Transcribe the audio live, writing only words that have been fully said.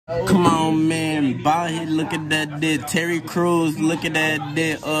Come on, man. Ball here, look at that dick. Terry Crews, look at that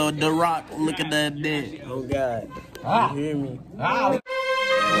dick. The Rock, look at that dick. Oh, God. You hear me?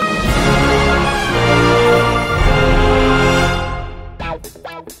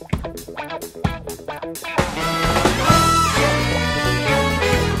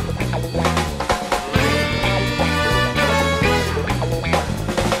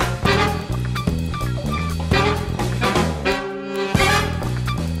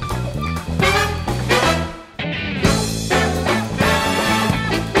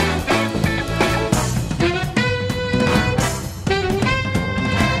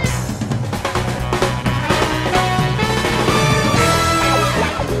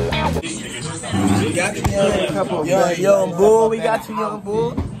 Young bull, we got you, young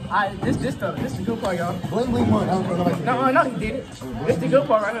bull. This the good part, y'all. Bling bling one. No, he did it. This the good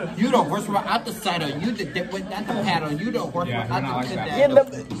part right here. You don't work out the side on you the dip with that the pad on. You don't work out the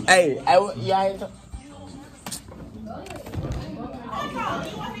pad. Hey,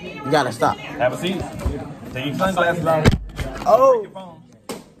 you gotta stop. Have a seat. Take your sunglasses off. Oh.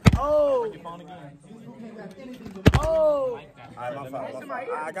 Oh. Your phone again. Oh. Alright, my fault.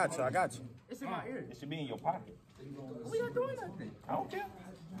 I got you. It's in my ear. It should be in your pocket. We not doing nothing. I don't care.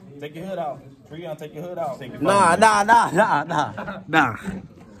 Take your hood out. Treon, take your hood out. Take your Nah.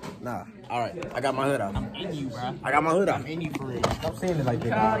 All right, I got my hood out. I'm in you, bro. I got my hood out. I'm in you for real. Stop saying it like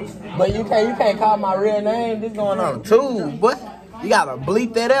that. But you can't call my real name. This going on too. What? You gotta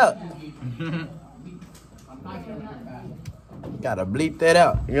bleep that out. Gotta bleep that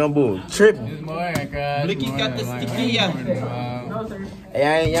out. Young bull tripping. Blicky got the sticky.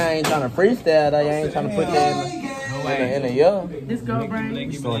 Hey, y'all ain't trying to freestyle though. Y'all ain't trying to put that in the yo. This go brain.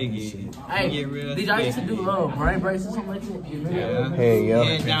 Hey, did y'all used to do brain brace or something like that? Yeah. Hey, yo.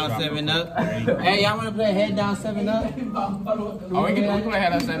 Head down 7 up. Hey, y'all wanna play head down 7 up? Oh, we can play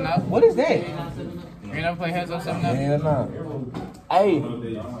head up 7 up. What is that? You never play heads up 7 up? Hell no. Hey.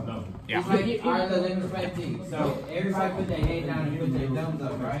 Yeah. Alright, let me explain to you. So everybody put their head down and put their thumbs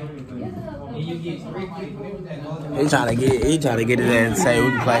up, right? And you get 3 quick moves and all that. He trying to get it there and say we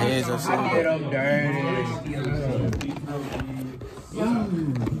can play heads or something.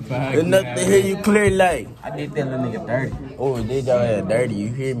 Enough to hear you clear like. I did that little nigga dirty. Oh, did y'all have dirty? You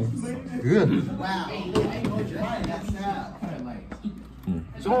hear me? Good.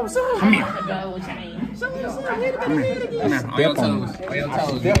 Come here. Step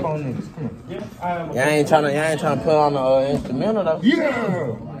on niggas. Y'all ain't trying to put on the instrumental though.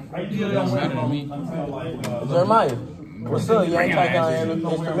 Yeah. Jeremiah, what's up? You ain't trying to get on the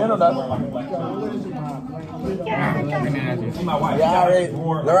instrumental though. Yeah, already.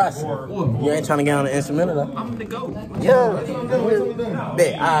 Larissa, you ain't trying to get on the instrumental though. I'm the GOAT. Yeah.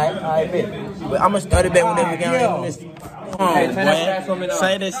 Bet. Alright, bet. But I'm gonna start it back whenever we get on this. Come on, boy.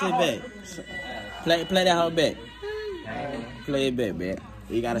 Say that shit back. Play that whole back. Play it back, man.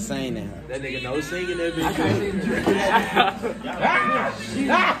 You gotta sing that. That nigga no singing that bitch.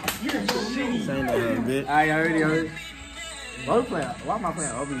 Sing that whole bit. I heard. Why am I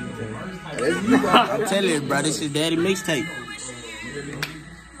playing over you? I'm telling you, bro, this is daddy mixtape.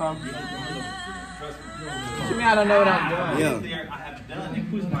 To me, I don't know what I'm doing.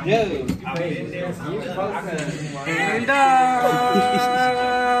 Yeah. And I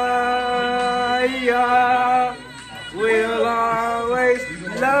will always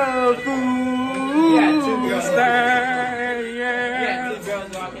love food stand.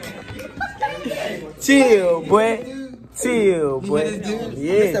 Chill, boy. Yeah.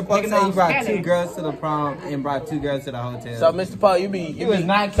 Mr. Park said he brought 2 girls to the prom and brought 2 girls to the hotel. So, Mr. Paul, you was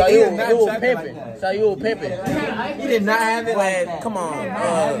pimping. So you were pimping. He did not have it like that. Come on.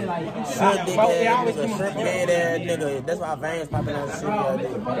 Shrimp dick ass nigga, shrimp head ass nigga. That's why Van's popping on the shrimp ass nigga.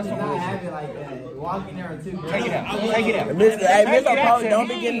 He did not have it like that. Walk in there with 2 girls. Take it out. Mr. Poe, don't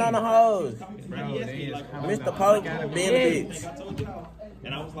be getting on the hoes. Mr. Poe, be in the bitch.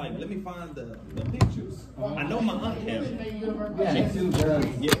 And I was like, let me find the pictures. I know my aunt has them.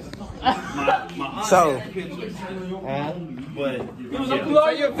 Yes. My aunt has pictures. But So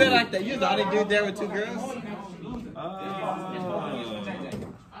you feel like that? You the only dude there with 2 girls? I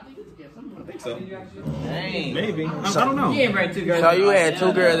think so. Dang. Maybe. I don't know. You ain't bring 2 girls. So you had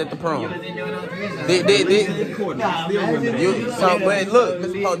 2 girls at the prom. But look,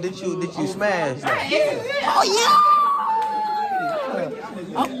 Mr. Poe, did you smash that? Oh yeah.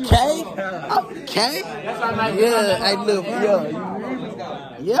 Okay. Yeah, I look,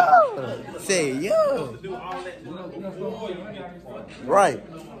 yo. Say, yo. Right.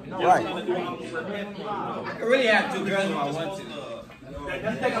 I could really have 2 girls if I want to. Look,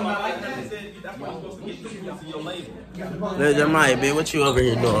 Jeremiah, bitch, what you over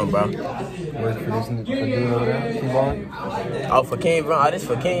here doing, bro? Wait for this dude over there. King Vaughn? Oh, for King Vaughn? Oh, this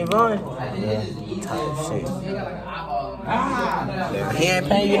for King Vaughn? Yeah. Type shit. He ain't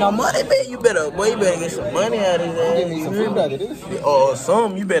paying you no money, bitch. You better get some money out of his ass. Give me some free back of this. Or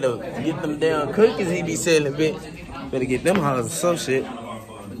some, you better get them damn cookies he be selling, bitch. Better get them hoes or some shit.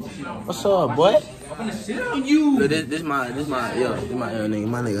 What's up, boy? Look, this my young nigga.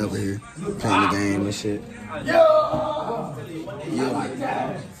 My nigga over here playing the game and shit. Yo.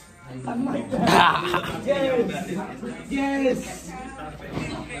 Yes.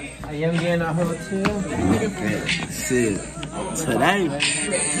 I am getting a hotel. Shit. Today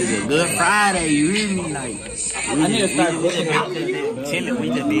is a good Friday, you hear me? Like, I need to start chilling. We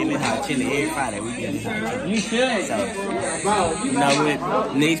just be in this house chilling every Friday. We be in this house chilling. You should. So, you know, with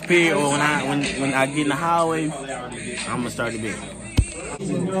next period or when I get in the hallway, I'm gonna start the bit.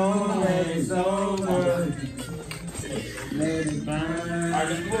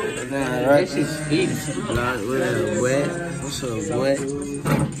 That shit's eating. What's up, boy?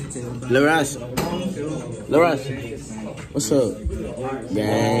 Laras, what's up?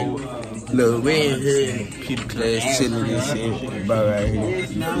 Gang. Look, we in here, keep the class chilling and shit. Bro, right here. You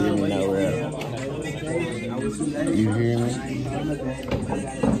feel me? Now we're out. You hear me?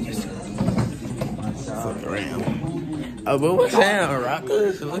 Fuck around. Oh, but what's down,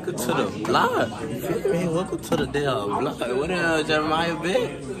 Rockers? Welcome to the vlog. You feel me? Welcome to the damn vlog. What the hell, Jeremiah,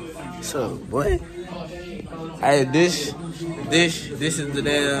 bitch? What's up, boy? Hey, this is the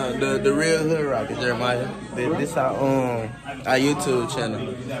damn the real hood rocket, Jeremiah. This our YouTube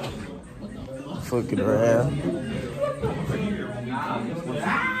channel. Fucking around.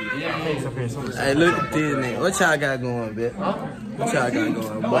 Hey, look at this nigga. What y'all got going, bitch? What y'all got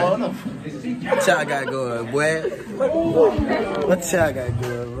going, boy? What y'all got going, boy? What y'all got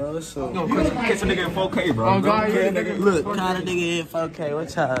going, bro? What's up? Catch a nigga in 4K, bro. Look, kind of nigga in 4K.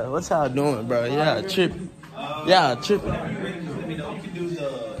 What y'all doing, bro? Y'all tripping. Y'all tripping.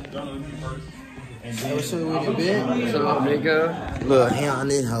 What's up with it, bitch? What's up, nigga? Look, he on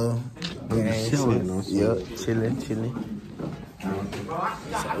this hoe. Yup, chilling. So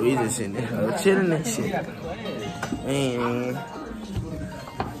we just in this hoe, chilling and shit. Man,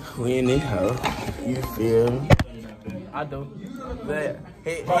 we in this hoe. You feel me? I do. But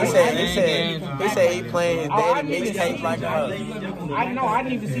he said he playing his daddy mixtape like a hoe. I know, I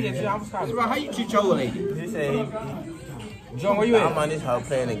didn't even see that shit. I was calling. How you treat your lady? He said John, where you at? I'm on this hoe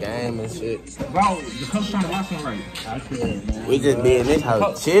playing the game and shit. Bro, the coach trying to watch him right. We just be in this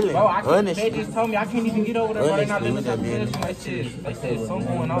house chilling. Bro, Honestly. they just told me I can't even get over there. Bro, they not listening to me. Like shit. They said something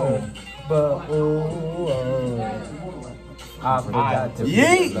going on. But, I forgot to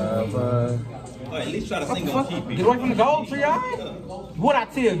Yeet! At least try to sing on keep Get away from the goal, tree eye. What I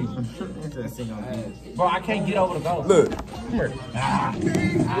tell you? Bro, I can't get over the goal. Look. Come here.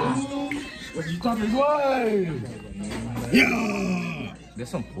 What you talking about? Yeah!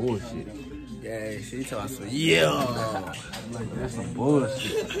 That's some bullshit. Yeah, she talking some yeah. That's some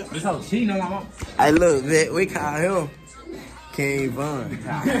bullshit. This how cheating on my mom. Hey, look, man, we call him King Vaughn.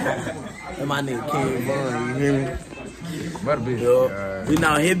 That's my nigga King Vaughn, you hear me? Better be. Yo, we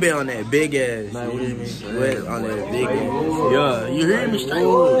know he been on that big ass, you hear me? On that big ass. Yeah, you hear me? Straight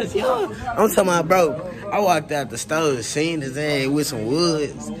woods, yeah. I'm talking about, bro, I walked out the store, seen his ass with some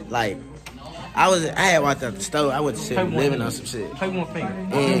woods, like, I had walked out the store. I went to 7-Eleven on some shit. Play one finger.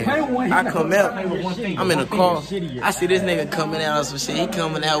 And I come out. I'm in the car. I see this nigga coming out on some shit. He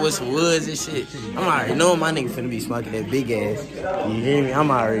coming out with some woods and shit. I'm already knowing my nigga finna be smoking that big ass. You hear me?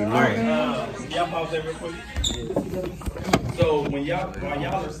 I'm already knowing. Y'all pause that real quick. So while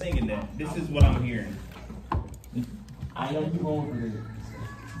y'all are singing that, this is what I'm hearing. I know you going for this.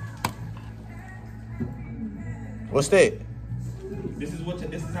 What's that? This is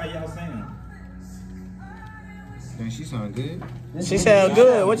how y'all sing. Dang, she sound good. She sound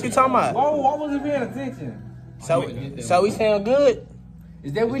good. What you talking about? Oh, I wasn't paying attention. So we sound good?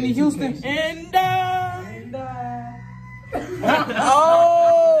 Is that Whitney Houston? Oh!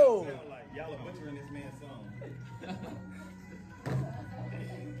 Y'all are butchering this man's song.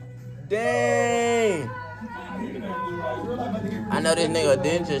 Dang! I know this nigga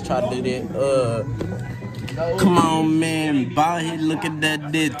didn't just try to do that. Come on, man. Ball head, look at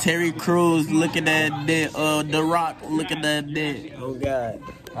that dick. Terry Crews, look at that dick. The Rock, look at that dick. Oh, God.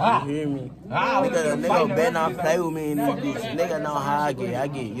 You hear me? Nigga better not play with me in this bitch. Nigga know how I get. I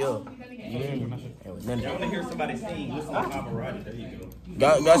get yo. You hear me? Y'all want to hear somebody sing? Listen to Paparazzi. There you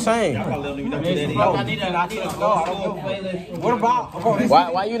go. Go sing. Y'all probably don't even know who that is. I need to go. What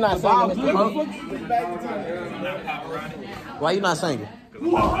about? Why you not singing this? Not Paparazzi. Why you not singing?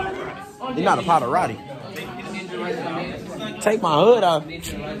 You're not a Pavarotti. Take my hood off.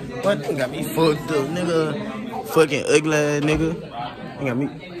 What? They got me fucked up, nigga. Fucking ugly ass nigga. They got me.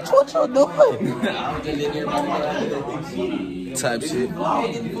 What you doing? Type shit.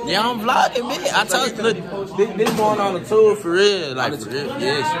 Yeah, I'm vlogging, man. I told you, look, this going on the tour for real. Like, for real.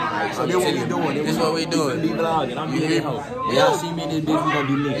 Yes. So this what we doing. This what we doing. You hear me? Y'all see me in this bitch, we gonna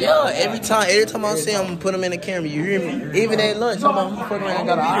be lit. Yeah, every time I see them, I'm gonna put them in the camera. You hear me? Even at lunch, I'm fucking around.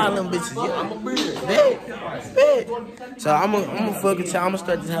 I got all them bitches. Yeah, bet. So I'm gonna fuck with y'all. I'm gonna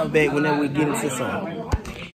start this house back whenever we get into something.